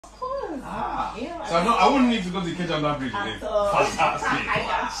Ah. Yeah, So I wouldn't need to go to catch up that bridge again.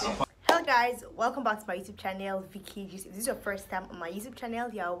 Fantastic. Hello guys, welcome back to my YouTube channel, Vicky. If this is your first time on my YouTube channel,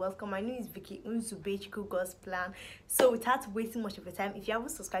 you are welcome. My name is Vicky Unzubechiku God's Plan. So without wasting much of your time, if you haven't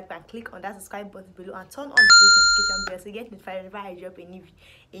subscribed, can click on that subscribe button below and turn on the post notification bell so you get notified whenever I drop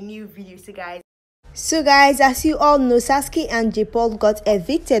a new video. So guys, as you all know, Saskay and Jaypaul got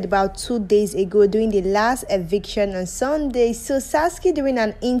evicted about 2 days ago during the last eviction on Sunday. So Saskay, during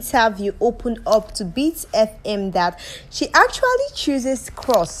an interview, opened up to Beats FM that she actually chooses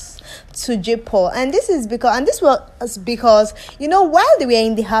Cross to Jaypaul, and this was because you know, while they were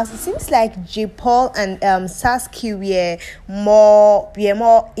in the house, it seems like Jaypaul and Saskay were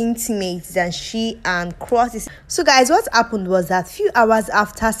more intimate than she and Cross. So guys, what happened was that few hours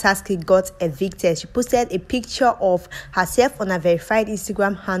after Saskay got evicted, she posted a picture of herself on a verified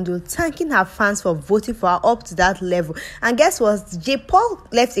Instagram handle thanking her fans for voting for her up to that level. And guess what?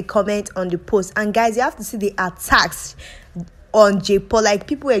 Jaypaul left a comment on the post, and guys, you have to see the attacks on Jaypaul. Like,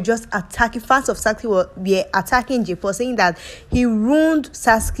 people were just attacking, fans of Saskay were attacking Jaypaul, saying that he ruined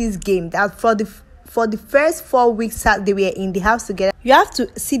Saskay's game, that for the first 4 weeks that they were in the house together. You have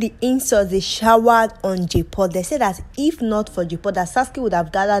to see the insults they showered on Jaypaul. They said that if not for Jaypaul, that Saskay would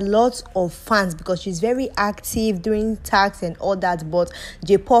have gathered lots of fans because she's very active during tags and all that. But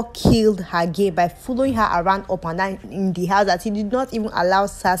Jaypaul killed her game by following her around up and down in the house, that he did not even allow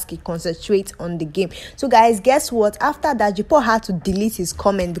Saskay concentrate on the game. So guys, guess what? After that, Jaypaul had to delete his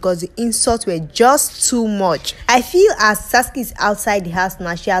comment because the insults were just too much. I feel as Saskay is outside the house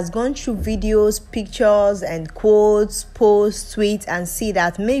now, she has gone through videos, pictures and quotes, posts, tweets, and see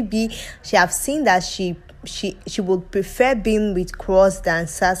that maybe she have seen that she would prefer being with Cross than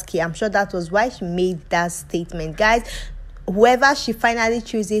Saskay. I'm sure that was why she made that statement. Guys, whoever she finally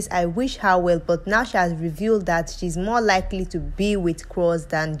chooses, I wish her well, but now she has revealed that she's more likely to be with Cross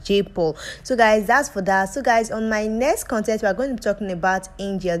than Jaypaul. So guys, that's for that. So guys, on my next content, we're going to be talking about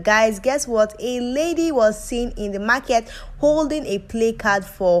Angel. Guys, guess what? A lady was seen in the market holding a placard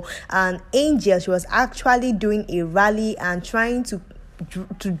for an Angel. She was actually doing a rally and trying to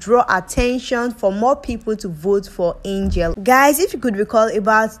draw attention for more people to vote for Angel. Guys, if you could recall,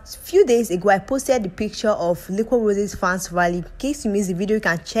 about a few days ago I posted the picture of Liquorose's fans rally. In case you missed the video, you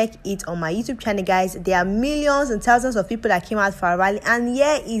can check it on my YouTube channel. Guys, there are millions and thousands of people that came out for a rally, and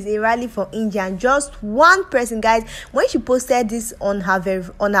here is a rally for Angel. And just one person, guys, when she posted this on her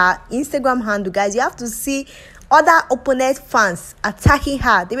Instagram handle, guys, you have to see other opponent fans attacking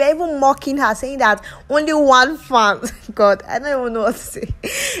her. They were even mocking her, saying that only one fan. God, I don't even know what to say.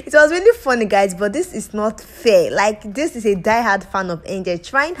 It was really funny, guys, but this is not fair. Like, this is a diehard fan of Angel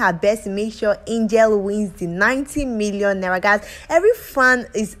trying her best to make sure Angel wins the 90 million naira. Guys, every fan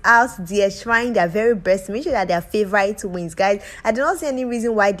is out there trying their very best to make sure that their favorite wins. Guys, I do not see any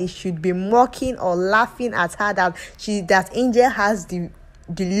reason why they should be mocking or laughing at her that Angel has the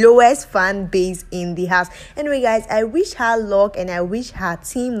lowest fan base in the house. Anyway, guys, I wish her luck and I wish her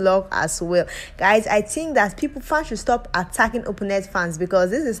team luck as well. Guys, I think that fans should stop attacking opponent fans because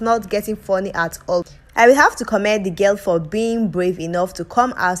this is not getting funny at all. I will have to commend the girl for being brave enough to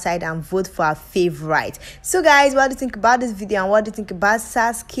come outside and vote for her favorite. So guys, what do you think about this video, and what do you think about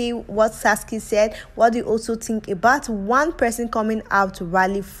Saskay, what Saskay said? What do you also think about one person coming out to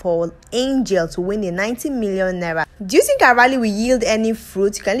rally for Angel to win the 90 million naira? Do you think our rally will yield any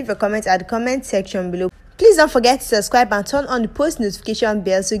fruit? You can leave a comment at the comment section below. Please don't forget to subscribe and turn on the post notification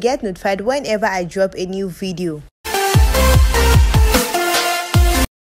bell so you get notified whenever I drop a new video.